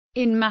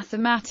In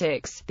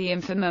mathematics, the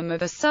infimum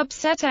of a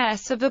subset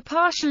S of a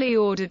partially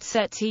ordered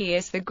set T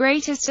is the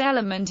greatest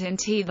element in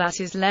T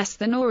that is less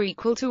than or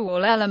equal to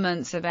all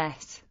elements of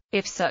S,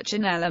 if such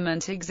an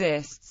element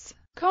exists.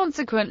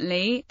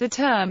 Consequently, the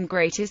term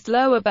greatest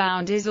lower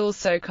bound is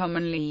also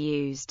commonly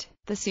used.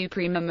 The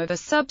supremum of a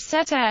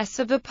subset S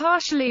of a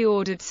partially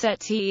ordered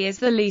set T is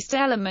the least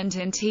element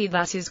in T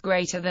that is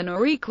greater than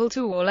or equal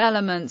to all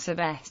elements of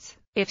S,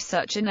 if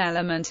such an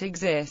element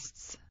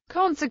exists.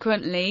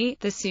 Consequently,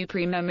 the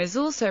supremum is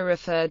also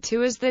referred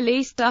to as the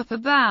least upper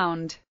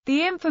bound.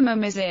 The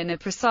infimum is in a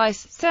precise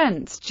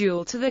sense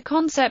dual to the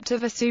concept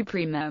of a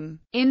supremum.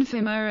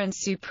 Infima and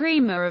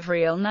suprema of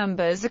real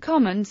numbers are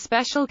common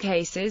special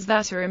cases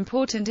that are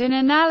important in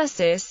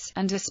analysis,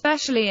 and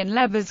especially in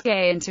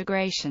Lebesgue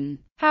integration.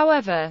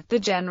 However, the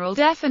general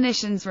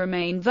definitions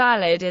remain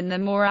valid in the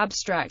more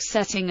abstract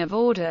setting of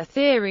order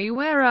theory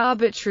where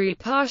arbitrary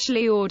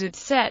partially ordered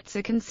sets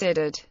are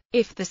considered.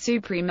 If the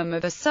supremum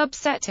of a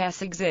subset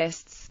S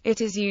exists,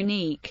 it is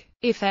unique.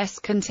 If S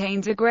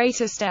contains a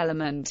greatest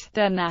element,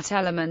 then that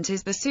element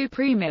is the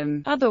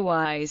supremum.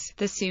 Otherwise,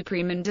 the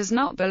supremum does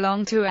not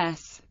belong to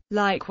S.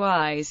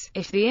 Likewise,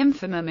 if the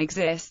infimum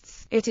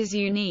exists, it is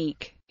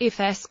unique. If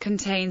S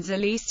contains a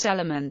least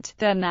element,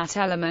 then that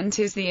element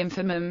is the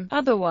infimum.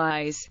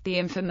 Otherwise, the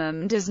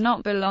infimum does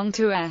not belong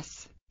to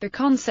S. The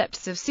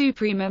concepts of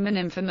supremum and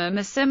infimum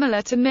are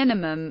similar to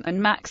minimum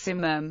and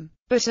maximum,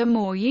 but are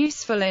more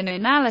useful in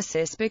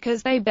analysis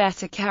because they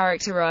better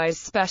characterize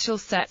special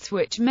sets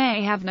which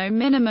may have no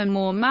minimum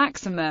or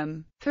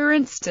maximum. For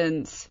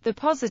instance, the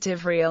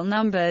positive real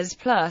numbers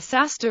plus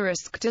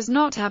asterisk does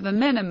not have a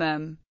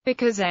minimum,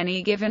 because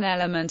any given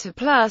element of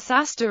plus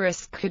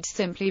asterisk could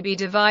simply be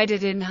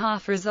divided in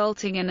half,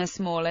 resulting in a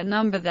smaller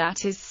number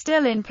that is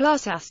still in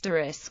plus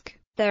asterisk.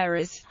 There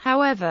is,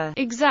 however,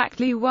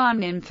 exactly one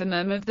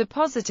infimum of the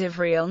positive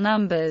real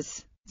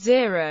numbers,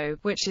 0,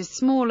 which is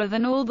smaller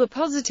than all the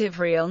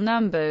positive real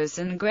numbers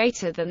and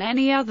greater than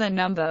any other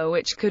number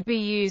which could be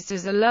used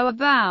as a lower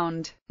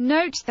bound.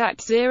 Note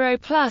that 0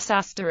 plus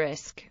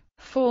asterisk.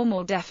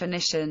 Formal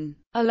definition.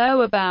 A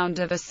lower bound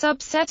of a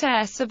subset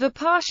S of a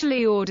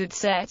partially ordered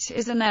set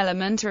is an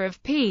elementor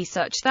of P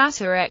such that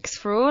X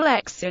for all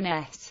X in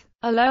S.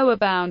 A lower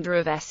bounder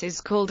of S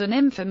is called an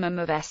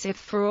infimum of S if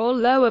for all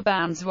lower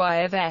bounds Y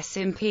of S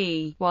in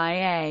P,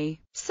 YA.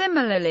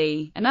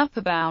 Similarly, an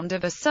upper bound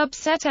of a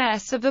subset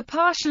S of a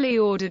partially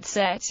ordered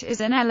set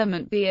is an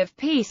element B of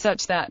P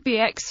such that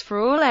Bx for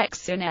all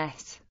X in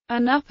S.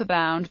 An upper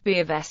bound B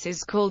of S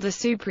is called a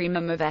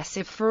supremum of S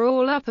if for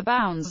all upper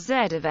bounds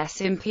Z of S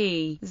in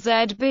P,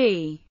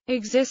 ZB.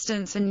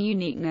 Existence and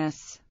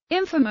uniqueness.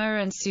 Infima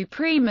and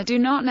suprema do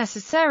not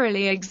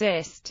necessarily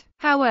exist.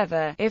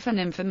 However, if an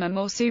infimum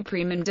or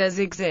supremum does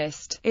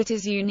exist, it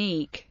is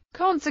unique.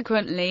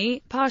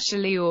 Consequently,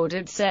 partially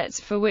ordered sets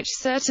for which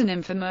certain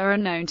infima are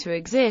known to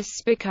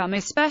exist become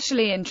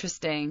especially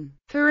interesting.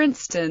 For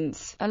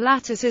instance, a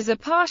lattice is a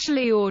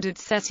partially ordered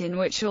set in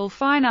which all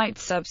finite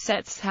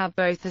subsets have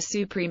both a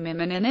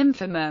supremum and an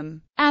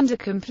infimum, and a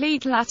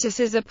complete lattice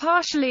is a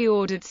partially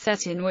ordered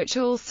set in which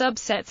all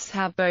subsets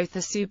have both a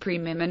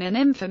supremum and an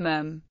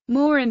infimum.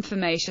 More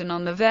information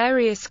on the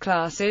various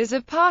classes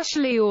of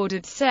partially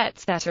ordered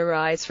sets that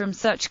arise from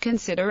such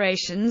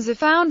considerations are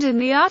found in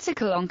the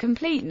article on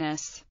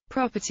completeness.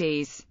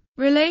 Properties.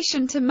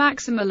 Relation to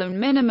maximal and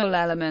minimal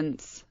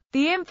elements.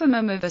 The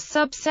infimum of a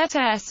subset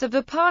S of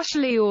a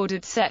partially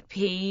ordered set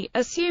P,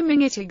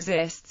 assuming it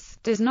exists,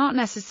 does not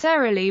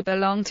necessarily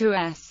belong to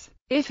S.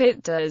 If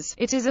it does,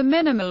 it is a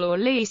minimal or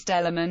least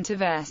element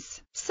of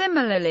S.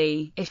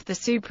 Similarly, if the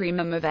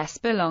supremum of S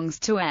belongs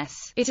to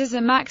S, it is a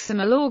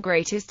maximal or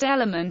greatest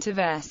element of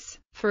S.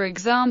 For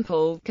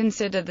example,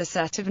 consider the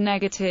set of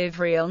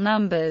negative real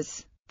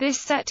numbers. This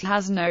set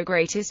has no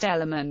greatest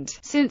element,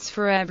 since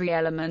for every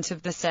element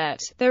of the set,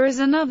 there is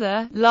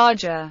another,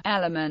 larger,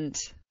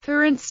 element.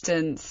 For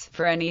instance,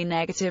 for any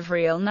negative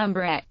real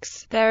number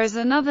x, there is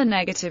another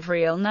negative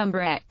real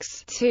number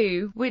x,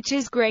 too, which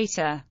is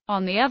greater.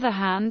 On the other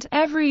hand,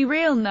 every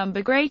real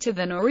number greater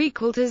than or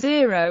equal to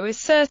 0 is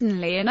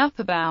certainly an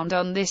upper bound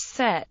on this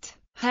set.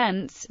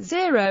 Hence,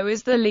 0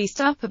 is the least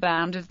upper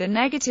bound of the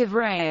negative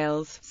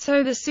reals,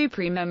 so the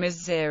supremum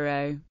is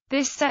 0.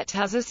 This set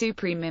has a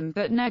supremum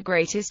but no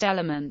greatest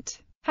element.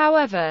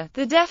 However,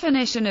 the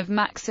definition of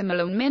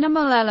maximal and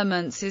minimal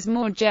elements is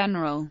more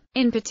general.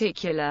 In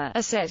particular,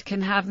 a set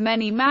can have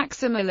many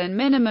maximal and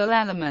minimal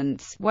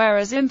elements,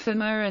 whereas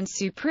infima and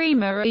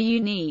suprema are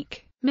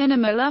unique.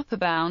 Minimal upper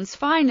bounds.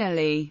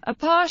 Finally, a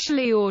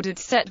partially ordered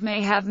set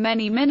may have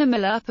many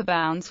minimal upper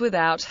bounds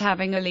without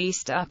having a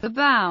least upper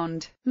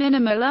bound.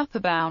 Minimal upper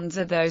bounds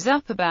are those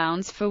upper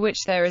bounds for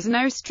which there is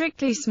no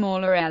strictly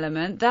smaller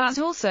element that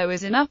also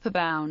is an upper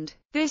bound.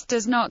 This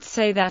does not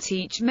say that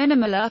each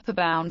minimal upper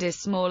bound is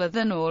smaller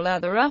than all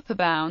other upper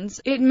bounds,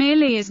 it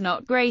merely is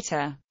not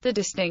greater. The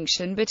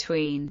distinction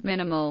between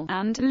minimal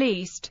and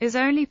least is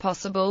only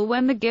possible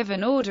when the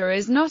given order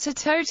is not a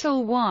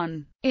total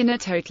one. In a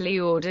totally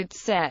ordered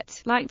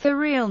set, like the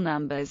real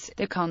numbers,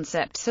 the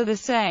concepts are the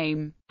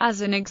same.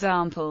 As an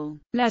example,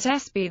 let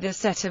S be the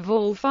set of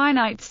all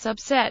finite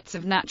subsets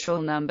of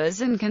natural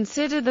numbers, and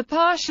consider the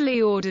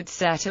partially ordered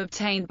set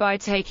obtained by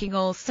taking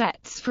all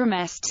sets from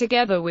S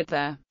together with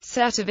the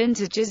set of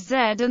integers Z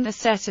and the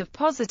set of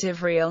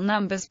positive real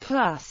numbers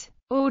plus,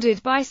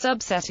 ordered by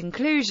subset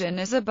inclusion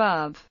as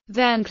above.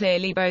 Then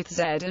clearly both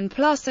Z and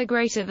plus are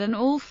greater than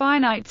all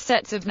finite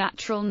sets of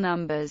natural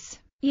numbers.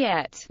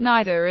 Yet,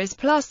 neither is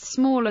plus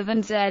smaller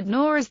than Z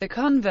nor is the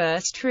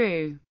converse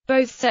true.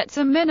 Both sets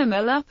are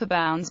minimal upper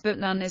bounds, but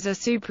none is a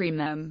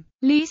supremum.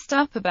 Least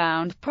upper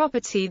bound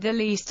property. The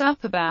least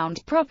upper bound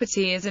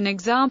property is an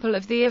example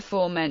of the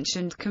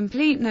aforementioned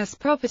completeness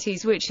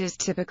properties, which is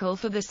typical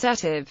for the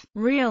set of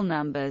real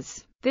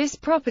numbers. This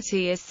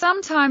property is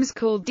sometimes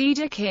called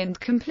Dedekind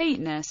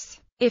completeness.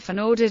 If an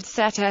ordered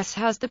set S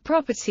has the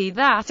property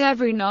that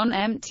every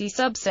non-empty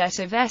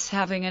subset of S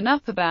having an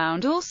upper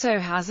bound also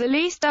has a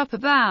least upper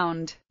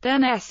bound,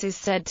 then S is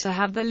said to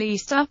have the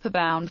least upper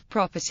bound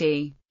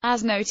property.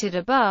 As noted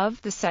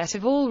above, the set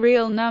of all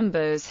real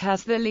numbers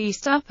has the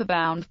least upper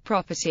bound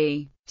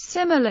property.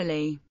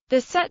 Similarly,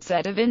 the set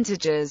Z of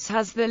integers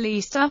has the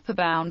least upper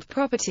bound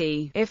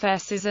property. If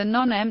S is a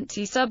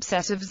non-empty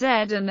subset of Z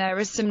and there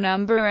is some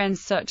number n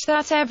such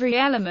that every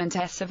element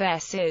S of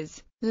S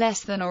is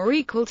less than or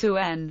equal to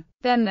n,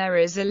 then there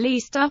is a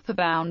least upper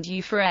bound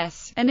U for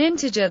S, an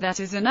integer that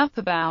is an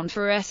upper bound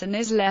for S and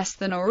is less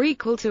than or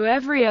equal to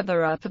every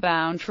other upper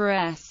bound for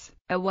S.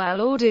 A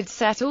well-ordered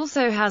set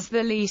also has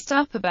the least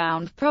upper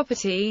bound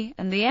property,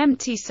 and the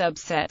empty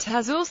subset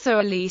has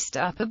also a least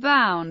upper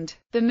bound,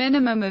 the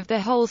minimum of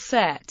the whole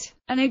set.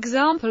 An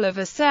example of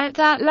a set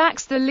that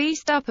lacks the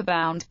least upper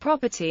bound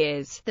property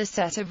is the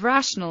set of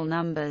rational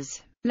numbers.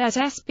 Let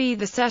S be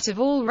the set of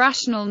all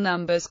rational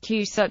numbers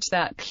Q such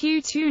that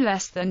Q2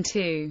 less than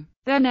 2.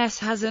 Then S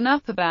has an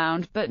upper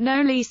bound but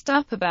no least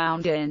upper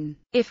bound in.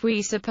 If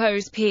we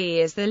suppose P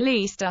is the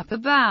least upper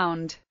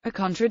bound, a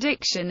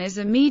contradiction is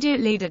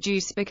immediately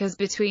deduced, because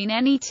between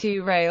any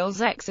two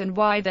rails X and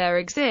Y there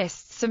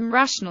exists some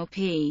rational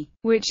P,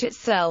 which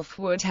itself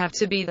would have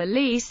to be the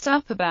least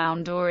upper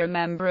bound or a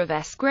member of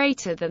S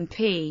greater than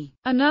P.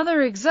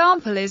 Another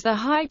example is the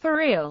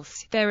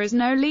hyperreals. There is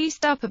no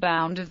least upper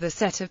bound of the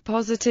set of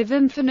positive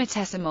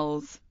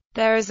infinitesimals.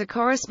 There is a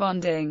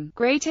corresponding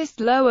greatest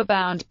lower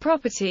bound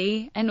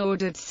property. An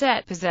ordered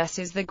set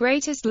possesses the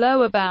greatest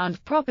lower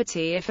bound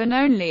property if and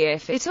only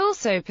if it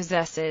also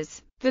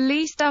possesses the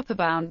least upper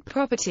bound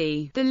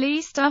property. The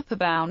least upper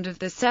bound of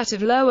the set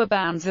of lower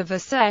bounds of a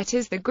set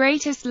is the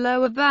greatest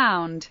lower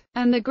bound,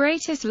 and the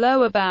greatest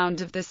lower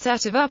bound of the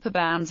set of upper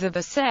bounds of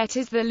a set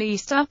is the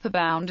least upper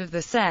bound of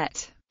the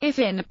set. If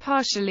in a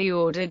partially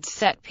ordered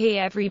set P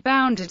every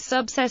bounded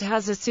subset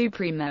has a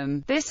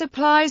supremum, this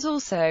applies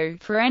also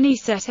for any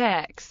set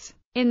X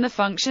in the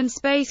function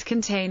space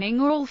containing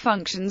all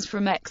functions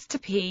from X to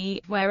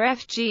P, where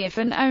Fg if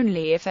and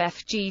only if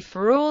Fg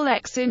for all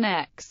X in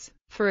X.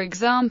 For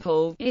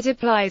example, it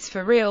applies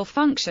for real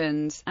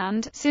functions,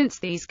 and, since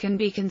these can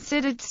be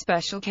considered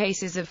special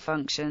cases of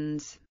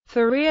functions,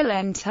 for real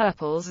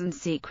n-tuples and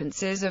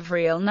sequences of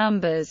real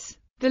numbers.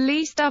 The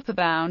least upper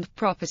bound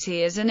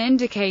property is an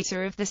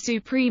indicator of the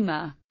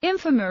suprema,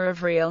 infima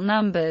of real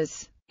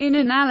numbers. In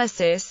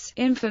analysis,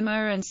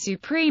 infima and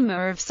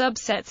suprema of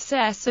subsets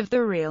S of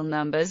the real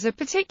numbers are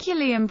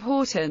particularly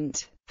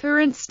important. For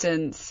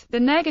instance, the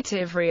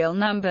negative real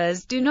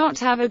numbers do not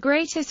have a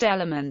greatest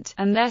element,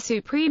 and their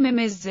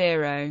supremum is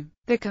 0.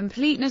 The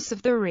completeness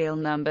of the real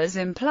numbers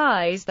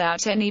implies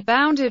that any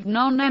bounded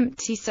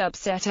non-empty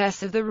subset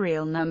S of the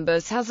real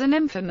numbers has an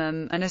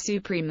infimum and a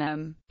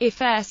supremum.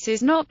 If S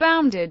is not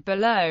bounded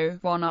below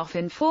 1,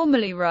 often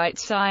formally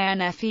writes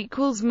INF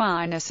equals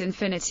minus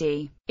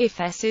infinity. If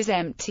S is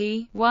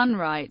empty, one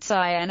writes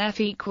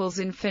INF equals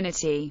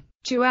infinity.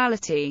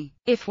 Duality.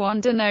 If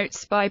one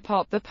denotes by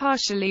pop the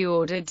partially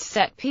ordered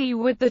set P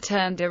with the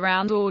turned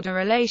around order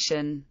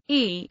relation,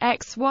 E,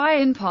 X, Y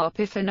in pop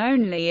if and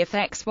only if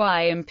X,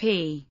 Y in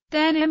P,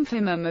 then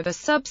infimum of a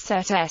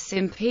subset S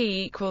in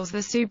P equals the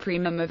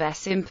supremum of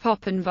S in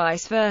pop and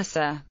vice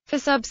versa. For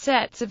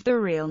subsets of the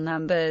real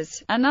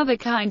numbers, another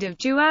kind of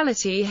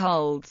duality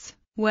holds,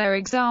 where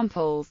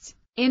examples: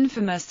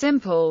 infima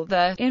simple,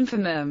 the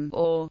infimum,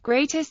 or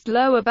greatest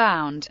lower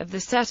bound, of the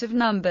set of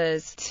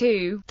numbers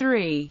 2,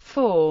 3,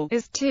 4,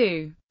 is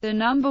 2. The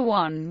number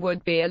 1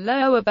 would be a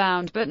lower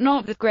bound but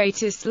not the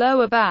greatest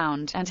lower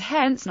bound, and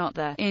hence not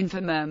the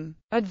infimum.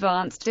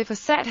 Advanced. If a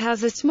set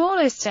has a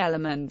smallest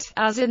element,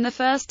 as in the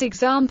first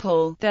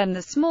example, then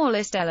the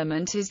smallest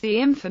element is the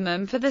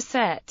infimum for the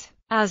set.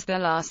 As the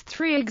last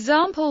three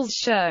examples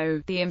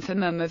show, the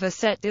infimum of a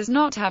set does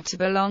not have to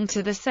belong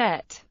to the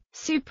set.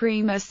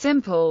 Suprema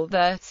simple.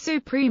 The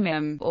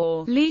supremum,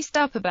 or least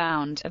upper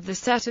bound, of the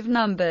set of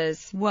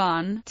numbers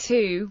 1,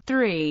 2,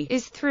 3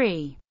 is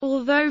 3.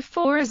 Although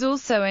 4 is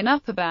also an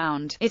upper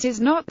bound, it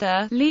is not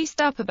the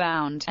least upper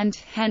bound, and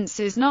hence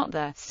is not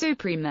the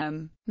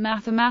supremum.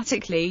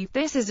 Mathematically,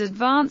 this is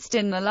advanced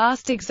in the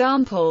last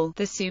example.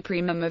 The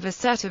supremum of a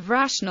set of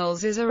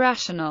rationals is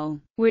irrational,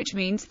 which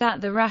means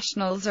that the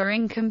rationals are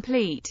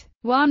incomplete.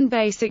 One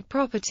basic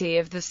property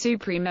of the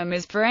supremum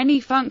is for any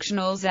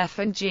functionals f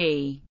and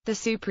g, the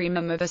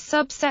supremum of a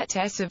subset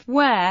S of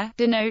where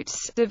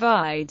denotes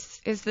divides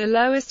is the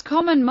lowest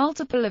common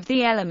multiple of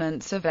the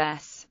elements of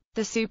S.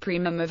 The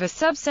supremum of a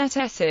subset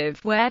S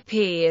of where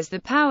P is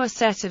the power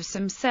set of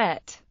some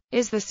set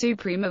is the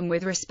supremum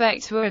with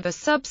respect to the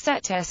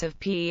subset S of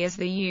P as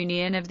the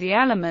union of the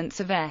elements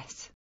of S.